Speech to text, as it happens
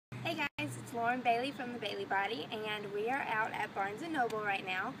it's Lauren Bailey from the Bailey Body, and we are out at Barnes & Noble right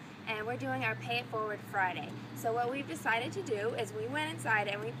now, and we're doing our Pay It Forward Friday. So what we've decided to do is we went inside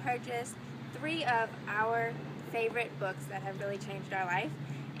and we purchased 3 of our favorite books that have really changed our life,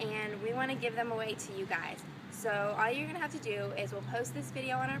 and we want to give them away to you guys. So all you're going to have to do is we'll post this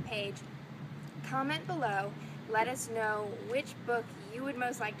video on our page, comment below, let us know which book you would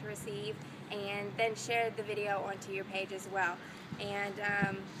most like to receive, and then share the video onto your page as well. And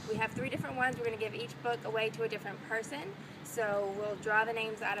we have 3 different ones. We're going to give each book away to a different person. So we'll draw the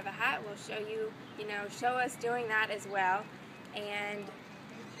names out of a hat. We'll show you, show us doing that as well. And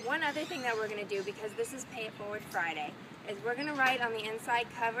one other thing that we're going to do, because this is Pay It Forward Friday, is we're going to write on the inside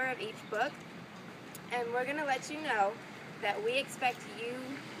cover of each book, and we're going to let you know that we expect you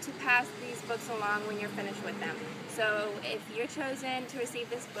to pass these books along when you're finished with them. So if you're chosen to receive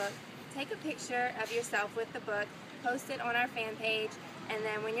this book, take a picture of yourself with the book, post it on our fan page, and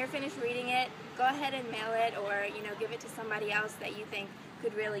then when you're finished reading it, go ahead and mail it, or give it to somebody else that you think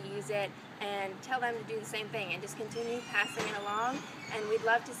could really use it, and tell them to do the same thing, and just continue passing it along, and we'd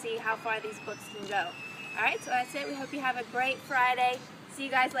love to see how far these books can go. Alright, so that's it. We hope you have a great Friday. See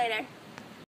you guys later.